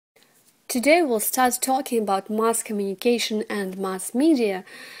Today we'll start talking about mass communication and mass media,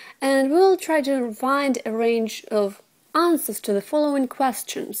 and we'll try to find a range of answers to the following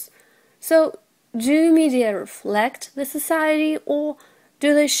questions. So, do media reflect the society or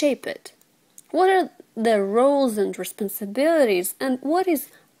do they shape it? What are their roles and responsibilities, and what is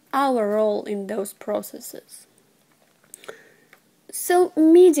our role in those processes? So,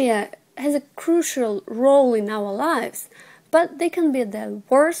 media has a crucial role in our lives, but they can be their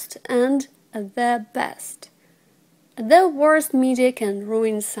worst and their best. Their worst, media can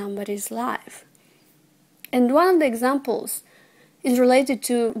ruin somebody's life. And one of the examples is related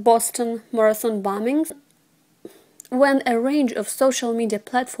to Boston Marathon bombings, when a range of social media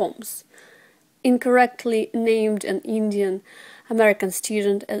platforms incorrectly named an Indian American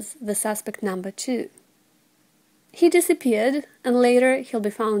student as the suspect number 2. He disappeared, and later he'll be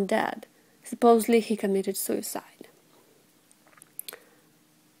found dead. Supposedly he committed suicide.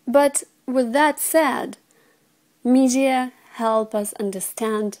 But with that said, media help us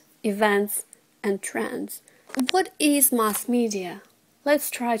understand events and trends. What is mass media? Let's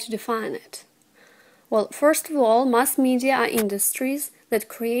try to define it. Well, first of all, mass media are industries that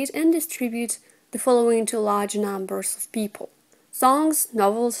create and distribute the following to large numbers of people: songs,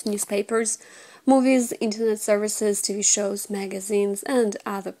 novels, newspapers, movies, internet services, TV shows, magazines, and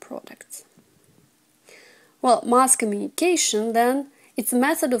other products. Well, mass communication, then, it's a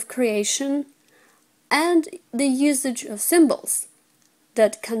method of creation and the usage of symbols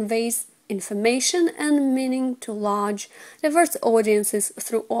that conveys information and meaning to large, diverse audiences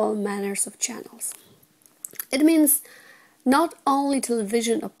through all manners of channels. It means not only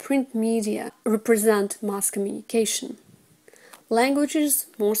television or print media represent mass communication. Languages,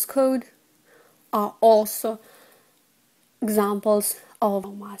 Morse code, are also examples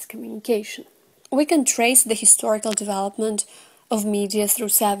of mass communication. We can trace the historical development of media through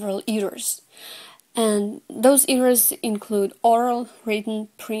several eras, and those eras include oral, written,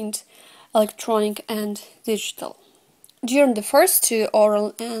 print, electronic, and digital. During the first two,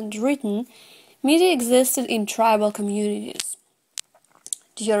 oral and written, media existed in tribal communities.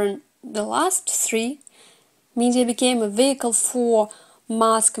 During the last three, media became a vehicle for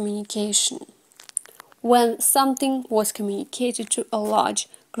mass communication, when something was communicated to a large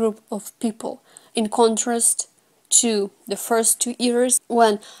group of people, in contrast to the first two eras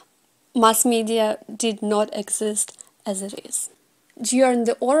when mass media did not exist as it is. During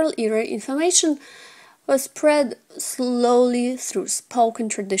the oral era, information was spread slowly through spoken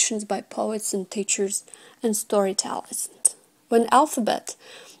traditions by poets and teachers and storytellers. When alphabet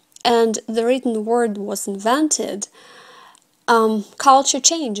and the written word was invented, culture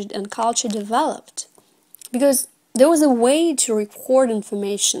changed and culture developed, because there was a way to record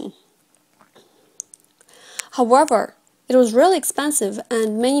information. However, it was really expensive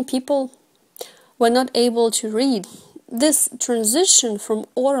and many people were not able to read. This transition from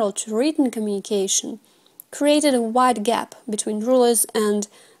oral to written communication created a wide gap between rulers and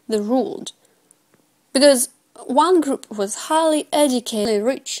the ruled, because one group was highly educated,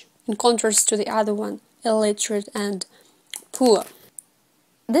 rich, in contrast to the other one, illiterate and poor.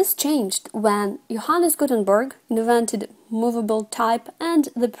 This changed when Johannes Gutenberg invented movable type and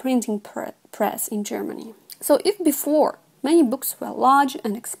the printing press in Germany. So if before many books were large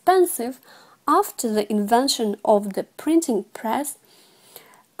and expensive, after the invention of the printing press,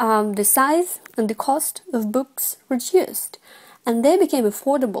 the size and the cost of books reduced, and they became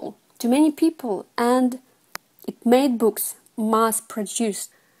affordable to many people, and it made books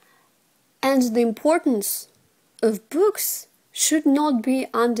mass-produced. And the importance of books should not be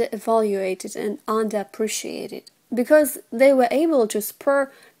under-evaluated and underappreciated, because they were able to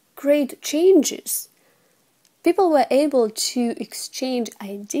spur great changes. People were able to exchange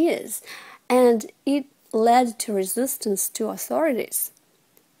ideas, and it led to resistance to authorities.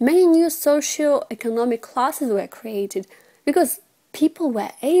 Many new socio-economic classes were created because people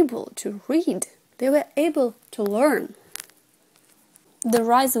were able to read, they were able to learn. The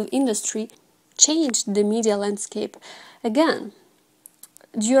rise of industry changed the media landscape again.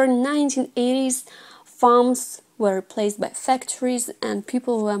 During the 1980s, farms were replaced by factories and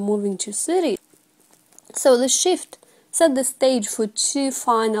people were moving to cities. So the shift set the stage for two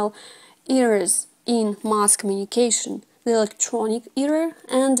final eras in mass communication: the electronic era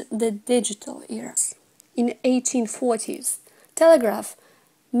and the digital era. In the 1840s, telegraph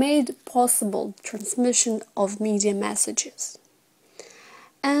made possible transmission of media messages.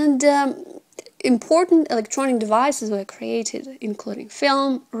 And important electronic devices were created, including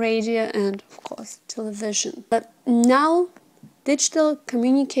film, radio, and, of course, television. But now, digital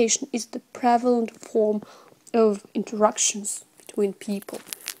communication is the prevalent form of interactions between people.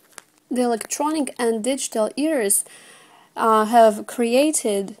 The electronic and digital eras have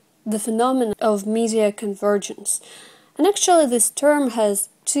created the phenomenon of media convergence. And actually, this term has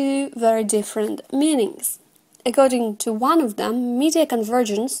two very different meanings. According to one of them, media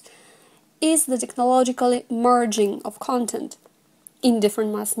convergence is the technological merging of content in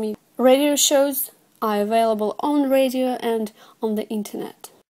different mass media. Radio shows are available on radio and on the internet.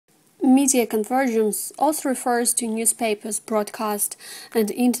 Media convergence also refers to newspapers, broadcast,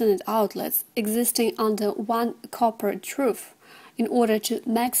 and internet outlets existing under one corporate roof in order to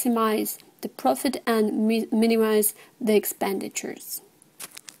maximize the profit and minimize the expenditures.